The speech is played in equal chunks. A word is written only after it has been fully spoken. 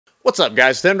What's up,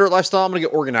 guys? Today on Dirt Lifestyle, I'm going to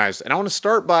get organized, and I want to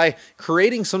start by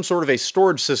creating some sort of a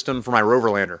storage system for my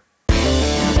Roverlander.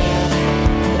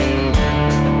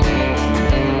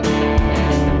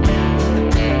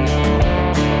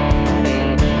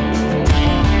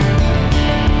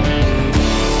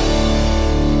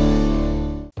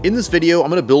 In this video,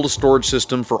 I'm going to build a storage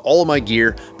system for all of my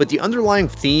gear, but the underlying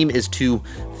theme is to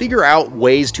figure out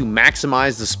ways to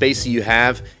maximize the space that you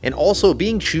have, and also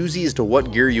being choosy as to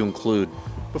what gear you include.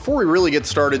 Before we really get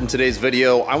started in today's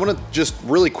video, I want to just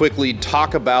really quickly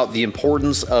talk about the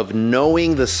importance of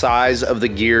knowing the size of the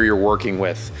gear you're working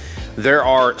with. There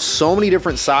are so many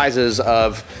different sizes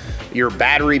of your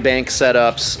battery bank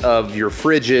setups, of your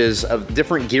fridges, of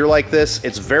different gear like this.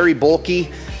 It's very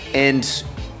bulky, and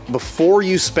before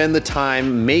you spend the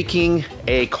time making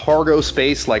a cargo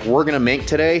space like we're gonna make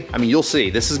today, I mean, you'll see,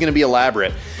 this is gonna be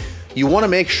elaborate. You wanna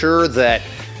make sure that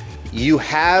you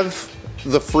have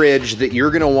the fridge that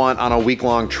you're gonna want on a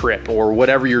week-long trip or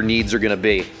whatever your needs are gonna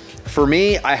be. For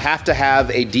me, I have to have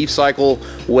a deep cycle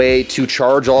way to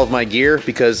charge all of my gear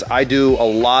because I do a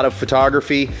lot of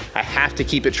photography. I have to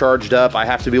keep it charged up. I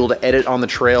have to be able to edit on the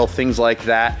trail, things like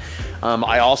that.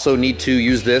 I also need to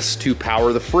use this to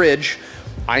power the fridge.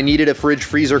 I needed a fridge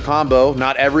freezer combo.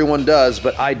 Not everyone does,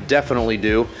 but I definitely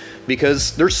do,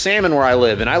 because there's salmon where I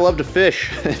live and I love to fish.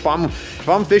 If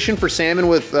I'm fishing for salmon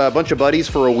with a bunch of buddies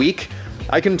for a week,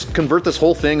 I can convert this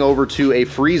whole thing over to a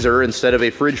freezer instead of a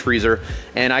fridge freezer,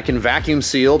 and I can vacuum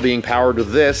seal, being powered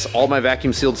with this. All my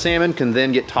vacuum sealed salmon can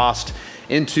then get tossed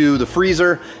into the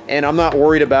freezer, and I'm not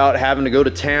worried about having to go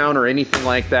to town or anything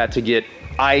like that to get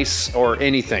ice or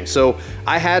anything. So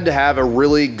I had to have a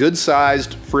really good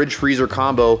sized fridge freezer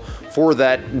combo for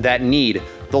that need.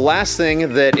 The last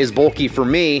thing that is bulky for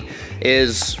me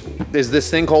is this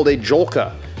thing called a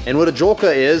Jolka. And what a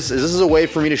Jolka is this is a way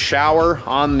for me to shower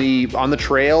on the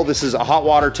trail. This is a hot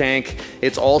water tank.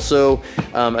 It's also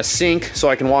a sink so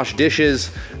I can wash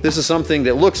dishes. This is something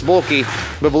that looks bulky,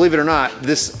 but believe it or not,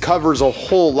 this covers a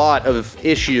whole lot of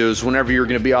issues whenever you're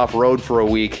gonna be off road for a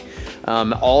week,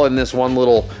 all in this one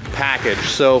little package.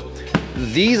 So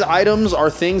these items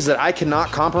are things that I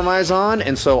cannot compromise on,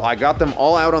 and so I got them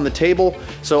all out on the table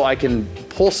so I can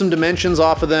pull some dimensions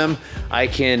off of them. I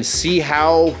can see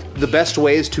how the best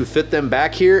ways to fit them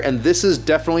back here, and this is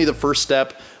definitely the first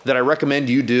step that I recommend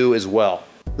you do as well.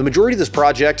 The majority of this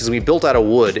project is going to be built out of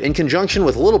wood in conjunction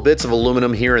with little bits of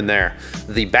aluminum here and there.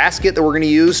 The basket that we're going to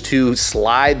use to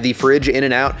slide the fridge in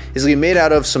and out is going to be made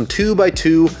out of some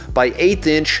 2x2 by 1/8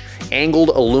 inch angled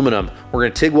aluminum. We're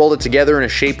going to TIG weld it together in a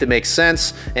shape that makes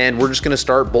sense, and we're just going to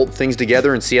start bolting things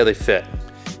together and see how they fit.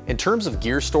 In terms of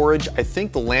gear storage, I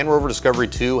think the Land Rover Discovery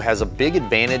 2 has a big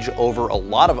advantage over a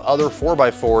lot of other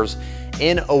 4x4s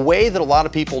in a way that a lot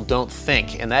of people don't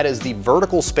think, and that is the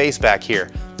vertical space back here.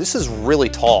 This is really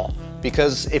tall,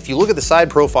 because if you look at the side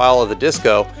profile of the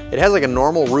Disco, it has like a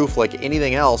normal roof like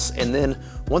anything else, and then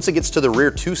once it gets to the rear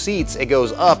 2 seats, it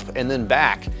goes up and then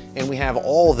back, and we have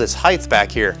all of this height back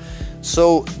here.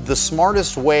 So the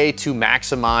smartest way to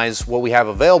maximize what we have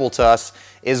available to us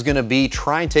is gonna be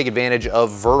try and take advantage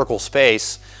of vertical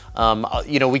space.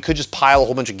 You know, we could just pile a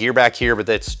whole bunch of gear back here, but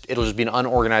it'll just be an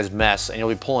unorganized mess, and you'll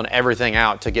be pulling everything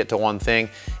out to get to one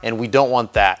thing, and we don't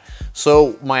want that.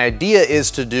 So my idea is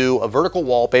to do a vertical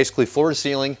wall, basically floor to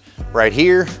ceiling right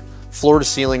here, floor to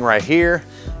ceiling right here,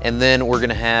 and then we're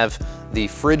gonna have the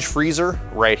fridge freezer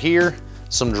right here,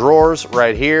 some drawers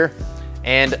right here,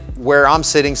 and where I'm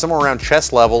sitting, somewhere around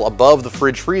chest level above the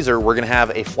fridge freezer, we're gonna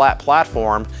have a flat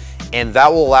platform, and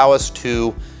that will allow us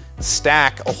to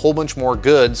stack a whole bunch more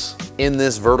goods in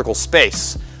this vertical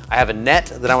space. I have a net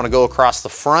that I want to go across the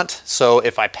front, so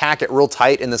if I pack it real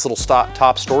tight in this little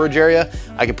top storage area,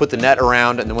 I can put the net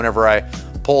around, and then whenever I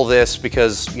pull this,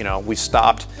 because you know we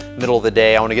stopped middle of the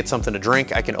day, I want to get something to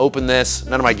drink, I can open this,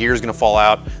 none of my gear is going to fall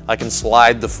out, I can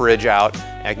slide the fridge out,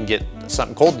 and I can get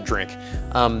something cold to drink.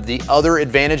 The other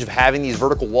advantage of having these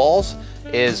vertical walls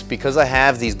is because I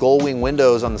have these gull wing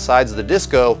windows on the sides of the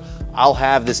Disco, I'll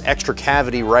have this extra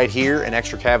cavity right here and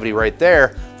extra cavity right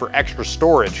there for extra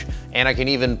storage. And I can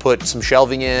even put some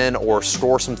shelving in or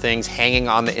store some things hanging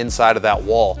on the inside of that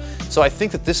wall. So I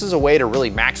think that this is a way to really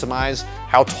maximize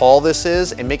how tall this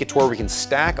is and make it to where we can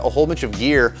stack a whole bunch of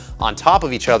gear on top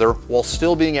of each other while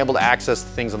still being able to access the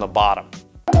things on the bottom.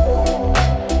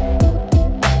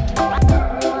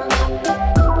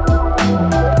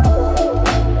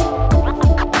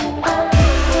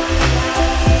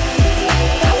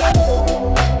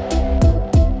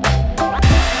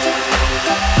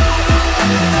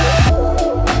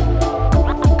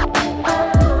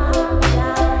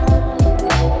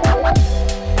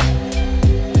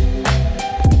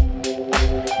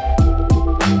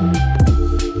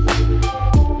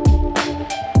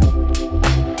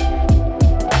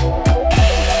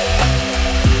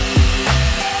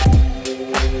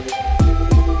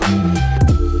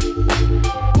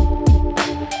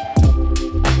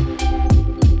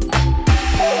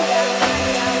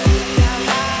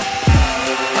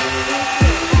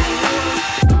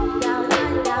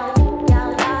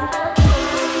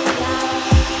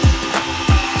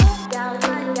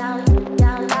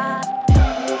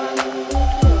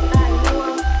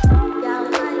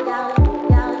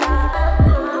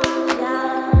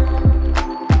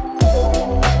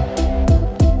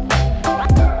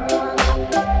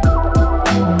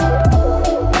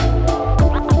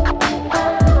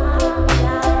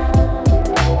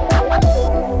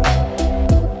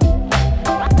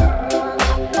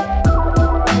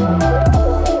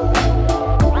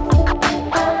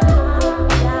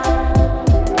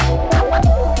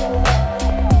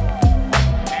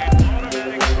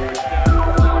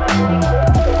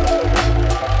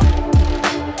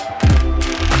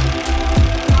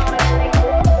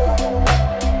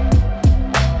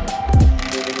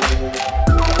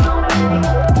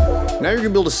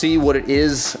 gonna be able to see what it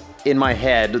is in my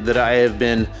head that I have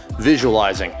been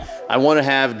visualizing. I wanna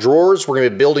have drawers. We're gonna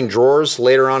be building drawers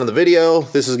later on in the video.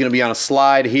 This is gonna be on a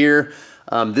slide here.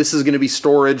 This is gonna be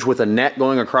storage with a net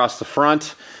going across the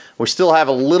front. We still have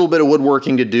a little bit of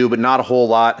woodworking to do, but not a whole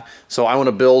lot. So I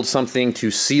wanna build something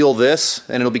to seal this,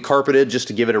 and it'll be carpeted just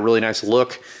to give it a really nice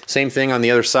look. Same thing on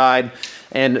the other side.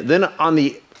 And then on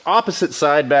the opposite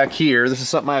side back here, this is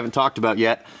something I haven't talked about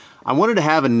yet, I wanted to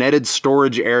have a netted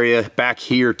storage area back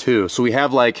here too. So we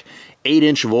have like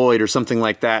 8-inch void or something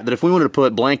like that, that if we wanted to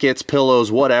put blankets,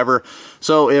 pillows, whatever,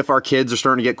 so if our kids are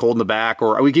starting to get cold in the back,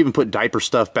 or we can even put diaper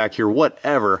stuff back here,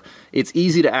 whatever, it's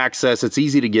easy to access, it's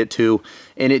easy to get to,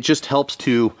 and it just helps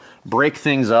to break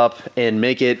things up and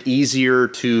make it easier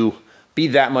to be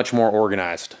that much more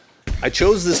organized. I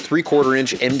chose this 3/4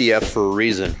 inch MDF for a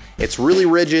reason. It's really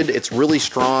rigid, it's really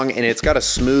strong, and it's got a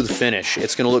smooth finish.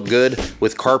 It's gonna look good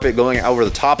with carpet going over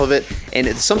the top of it, and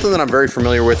it's something that I'm very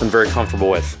familiar with and very comfortable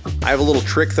with. I have a little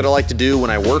trick that I like to do when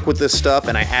I work with this stuff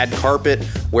and I add carpet,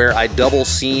 where I double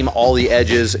seam all the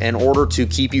edges in order to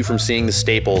keep you from seeing the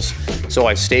staples. So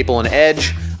I staple an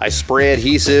edge, I spray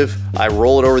adhesive, I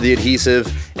roll it over the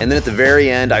adhesive, and then at the very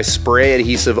end I spray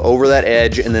adhesive over that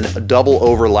edge and then double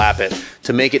overlap it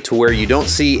to make it to where you don't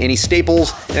see any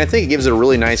staples, and I think it gives it a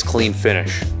really nice clean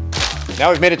finish.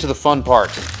 Now we've made it to the fun part.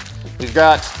 We've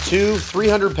got two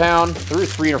 300-pound,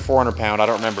 300 or 400-pound, I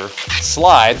don't remember,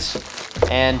 slides,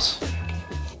 and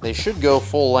they should go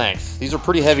full length. These are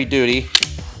pretty heavy duty.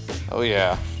 Oh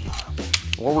yeah.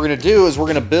 What we're gonna do is we're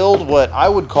gonna build what I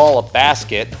would call a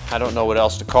basket. I don't know what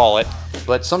else to call it,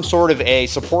 but some sort of a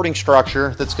supporting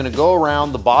structure that's gonna go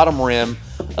around the bottom rim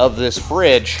of this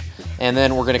fridge, and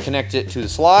then we're gonna connect it to the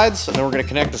slides, and then we're gonna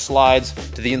connect the slides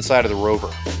to the inside of the Rover.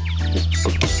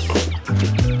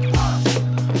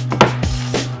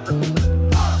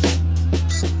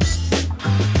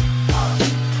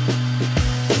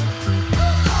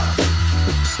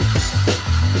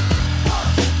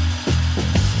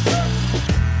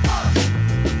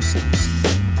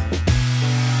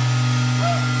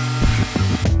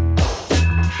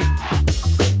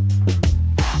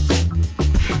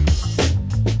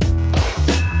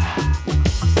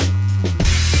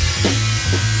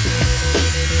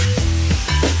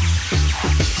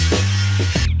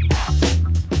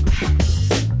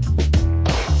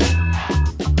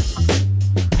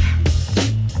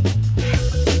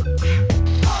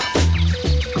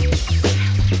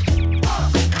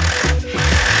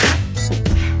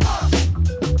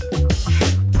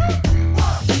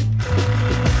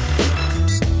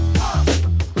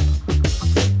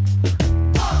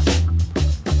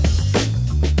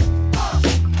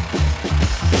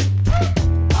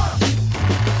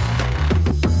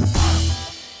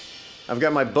 I've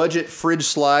got my budget fridge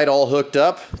slide all hooked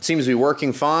up. It seems to be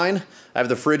working fine. I have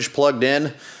the fridge plugged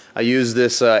in. I use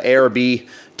this ARB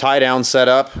tie down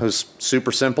setup. It was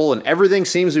super simple, and everything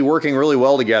seems to be working really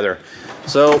well together.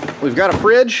 So we've got a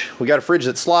fridge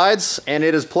that slides, and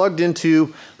it is plugged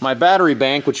into my battery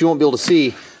bank, which you won't be able to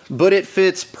see, but it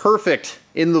fits perfect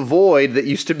in the void that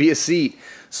used to be a seat.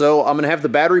 So I'm gonna have the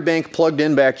battery bank plugged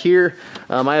in back here.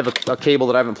 I have a cable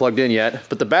that I haven't plugged in yet,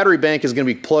 but the battery bank is gonna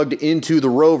be plugged into the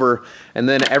Rover, and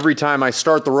then every time I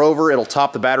start the Rover, it'll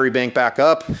top the battery bank back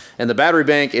up, and the battery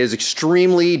bank is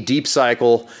extremely deep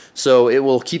cycle, so it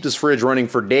will keep this fridge running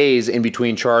for days in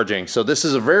between charging. So this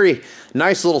is a very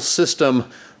nice little system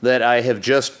that I have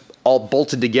just all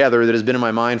bolted together that has been in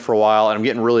my mind for a while, and I'm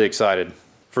getting really excited.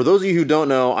 For those of you who don't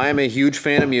know, I am a huge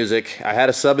fan of music. I had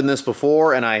a sub in this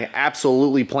before, and I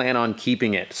absolutely plan on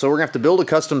keeping it. So we're gonna have to build a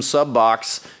custom sub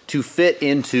box to fit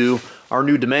into our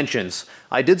new dimensions.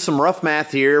 I did some rough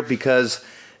math here because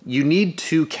you need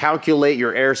to calculate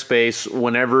your airspace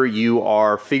whenever you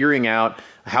are figuring out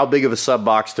how big of a sub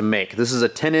box to make. This is a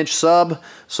 10-inch sub,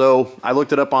 so I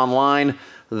looked it up online.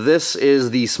 This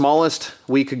is the smallest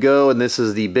we could go, and this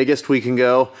is the biggest we can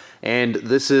go, and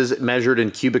this is measured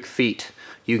in cubic feet.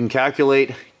 You can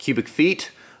calculate cubic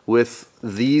feet with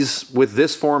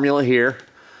this formula here.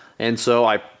 And so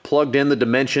I plugged in the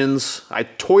dimensions. I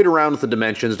toyed around with the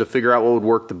dimensions to figure out what would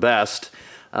work the best.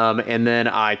 And then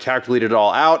I calculated it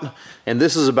all out. And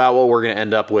this is about what we're gonna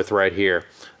end up with right here.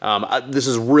 This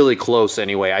is really close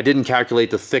anyway. I didn't calculate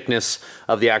the thickness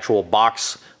of the actual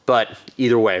box, but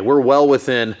either way, we're well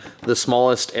within the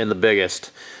smallest and the biggest.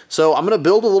 So I'm gonna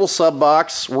build a little sub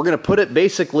box. We're gonna put it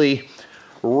basically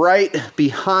right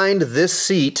behind this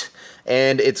seat,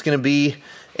 and it's going to be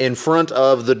in front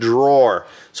of the drawer.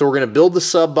 So we're going to build the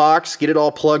sub box, get it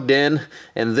all plugged in,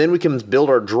 and then we can build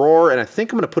our drawer, and I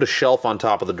think I'm going to put a shelf on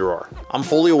top of the drawer. I'm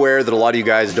fully aware that a lot of you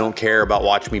guys don't care about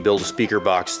watching me build a speaker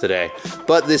box today,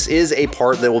 but this is a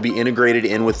part that will be integrated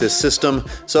in with this system,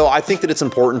 so I think that it's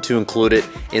important to include it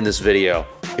in this video.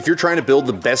 If you're trying to build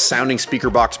the best sounding speaker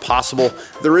box possible,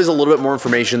 there is a little bit more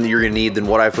information that you're going to need than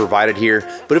what I've provided here,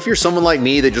 but if you're someone like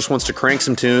me that just wants to crank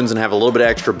some tunes and have a little bit of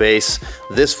extra bass,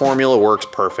 this formula works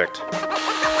perfect.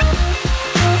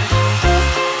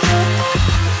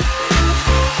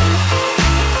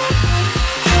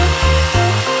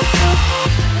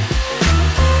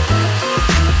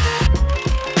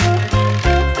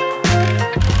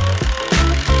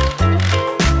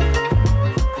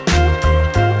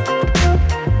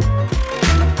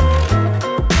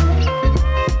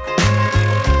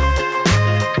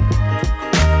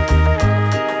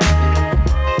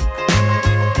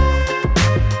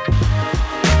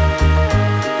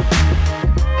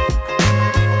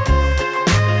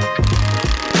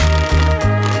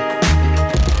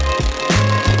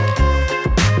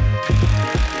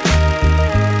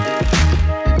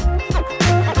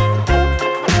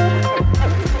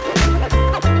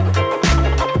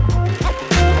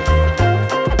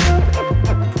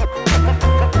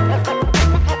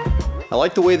 I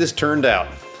like the way this turned out.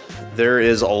 There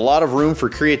is a lot of room for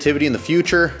creativity in the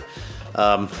future.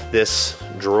 This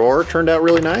drawer turned out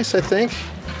really nice, I think.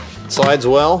 It slides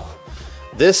well.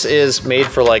 This is made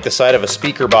for like the side of a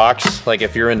speaker box. Like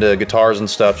if you're into guitars and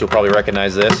stuff, you'll probably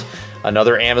recognize this.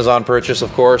 Another Amazon purchase,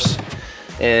 of course.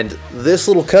 And this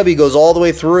little cubby goes all the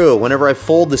way through. Whenever I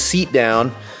fold the seat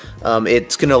down,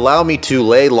 it's gonna allow me to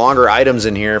lay longer items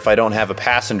in here if I don't have a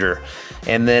passenger.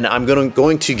 And then I'm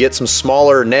going to get some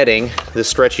smaller netting, this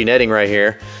stretchy netting right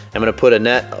here. I'm gonna put a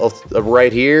net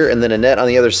right here and then a net on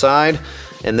the other side.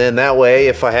 And then that way,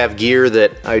 if I have gear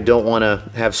that I don't wanna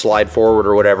have slide forward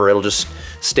or whatever, it'll just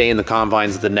stay in the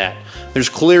confines of the net. There's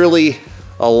clearly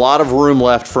a lot of room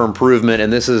left for improvement,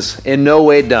 and this is in no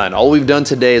way done. All we've done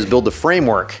today is build the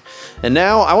framework. And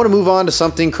now I wanna move on to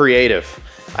something creative.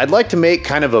 I'd like to make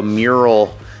kind of a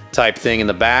mural type thing in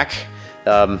the back.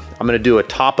 I'm gonna do a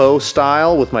topo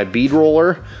style with my bead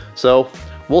roller. So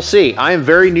we'll see. I am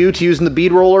very new to using the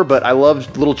bead roller, but I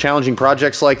love little challenging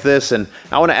projects like this, and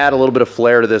I wanna add a little bit of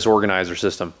flair to this organizer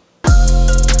system.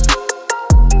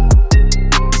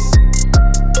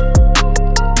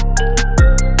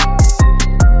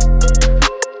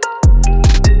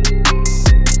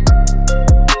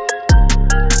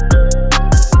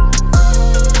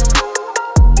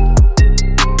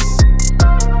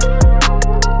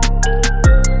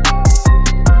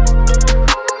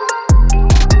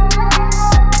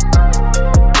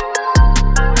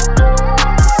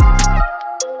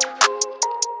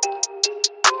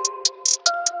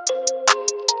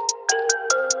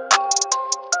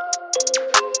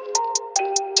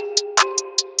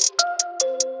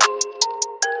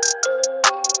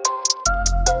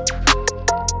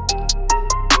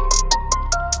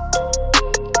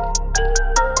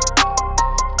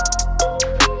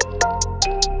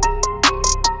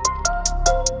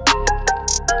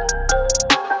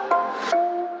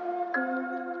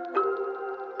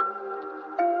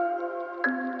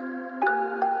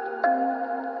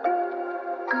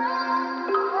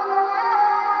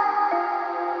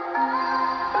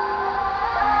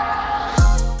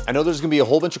 I know there's gonna be a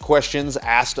whole bunch of questions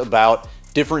asked about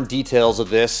different details of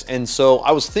this, and so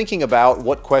I was thinking about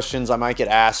what questions I might get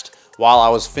asked while I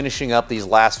was finishing up these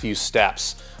last few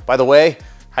steps. By the way,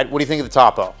 what do you think of the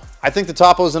topo? I think the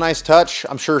topo is a nice touch.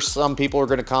 I'm sure some people are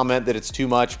gonna comment that it's too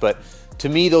much, but to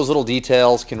me, those little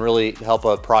details can really help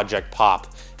a project pop.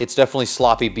 It's definitely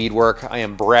sloppy beadwork. I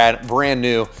am brand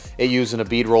new at using a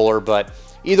bead roller, but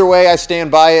either way, I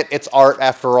stand by it. It's art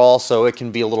after all, so it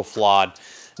can be a little flawed.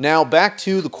 Now back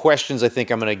to the questions I think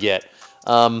I'm gonna get.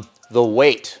 The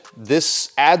weight.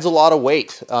 This adds a lot of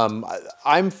weight.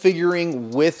 I'm figuring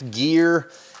with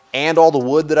gear and all the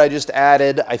wood that I just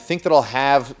added, I think that I'll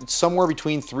have somewhere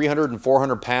between 300 and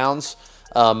 400 pounds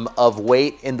of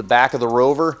weight in the back of the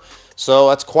Rover. So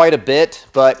that's quite a bit,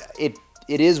 but it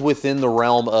is within the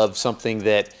realm of something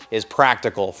that is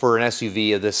practical for an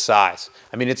SUV of this size.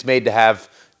 I mean, it's made to have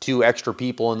 2 extra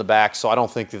people in the back, so I don't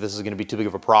think that this is gonna be too big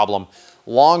of a problem.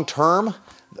 Long term,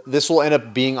 this will end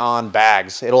up being on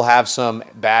bags. It'll have some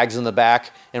bags in the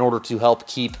back in order to help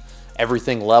keep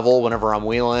everything level whenever I'm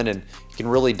wheeling, and you can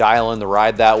really dial in the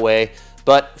ride that way.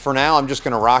 But for now, I'm just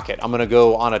gonna rock it. I'm gonna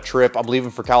go on a trip. I'm leaving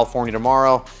for California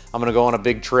tomorrow. I'm gonna go on a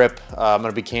big trip. I'm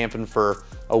gonna be camping for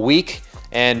a week,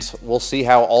 and we'll see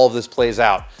how all of this plays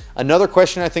out. Another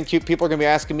question I think people are gonna be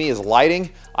asking me is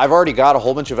lighting. I've already got a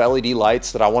whole bunch of LED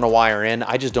lights that I wanna wire in.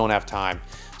 I just don't have time.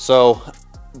 So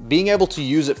being able to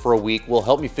use it for a week will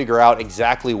help me figure out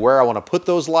exactly where I wanna put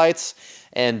those lights,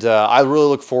 and I really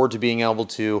look forward to being able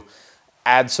to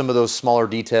add some of those smaller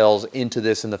details into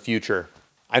this in the future.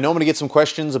 I know I'm gonna get some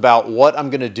questions about what I'm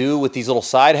gonna do with these little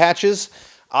side hatches.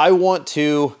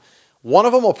 One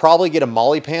of them will probably get a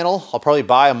molly panel. I'll probably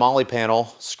buy a molly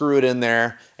panel, screw it in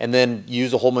there, and then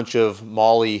use a whole bunch of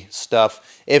molly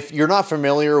stuff. If you're not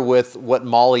familiar with what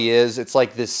molly is, it's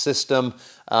like this system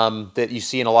that you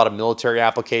see in a lot of military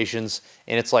applications,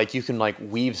 and it's like you can like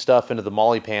weave stuff into the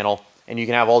molly panel, and you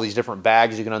can have all these different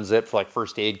bags you can unzip for like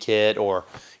first aid kit or,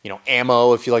 you know,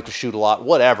 ammo if you like to shoot a lot,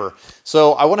 whatever.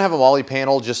 So I want to have a molly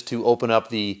panel just to open up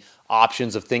the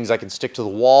options of things I can stick to the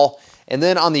wall. And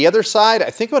then on the other side, I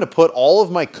think I'm going to put all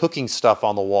of my cooking stuff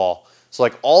on the wall. So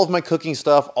like all of my cooking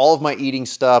stuff, all of my eating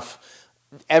stuff,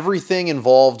 everything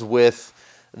involved with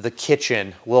the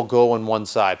kitchen will go on one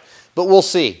side. But we'll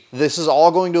see. This is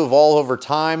all going to evolve over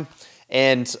time,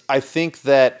 and I think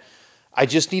that I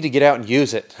just need to get out and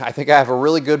use it. I think I have a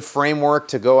really good framework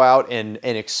to go out and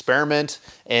experiment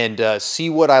and see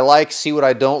what I like, see what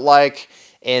I don't like,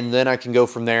 and then I can go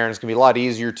from there, and it's gonna be a lot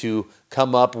easier to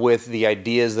come up with the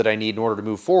ideas that I need in order to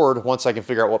move forward once I can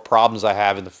figure out what problems I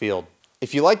have in the field.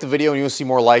 If you like the video and you want to see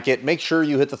more like it, make sure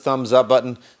you hit the thumbs up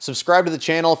button. Subscribe to the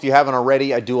channel if you haven't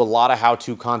already. I do a lot of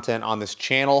how-to content on this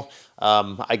channel.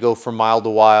 I go from mild to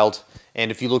wild,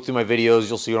 and if you look through my videos,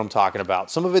 you'll see what I'm talking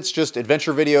about. Some of it's just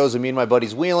adventure videos of me and my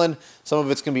buddies wheeling. Some of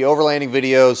it's going to be overlanding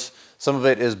videos. Some of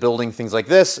it is building things like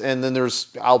this, and then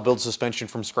I'll build suspension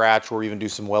from scratch or even do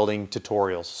some welding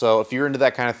tutorials. So if you're into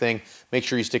that kind of thing, make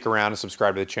sure you stick around and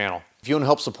subscribe to the channel. If you want to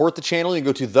help support the channel, you can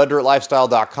go to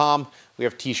thedirtlifestyle.com. We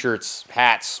have t-shirts,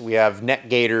 hats, we have neck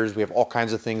gaiters, we have all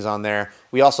kinds of things on there.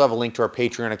 We also have a link to our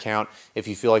Patreon account if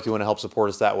you feel like you want to help support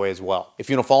us that way as well. If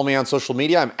you want to follow me on social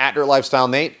media, I'm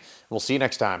 @DirtLifestyleNate, and we'll see you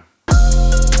next time.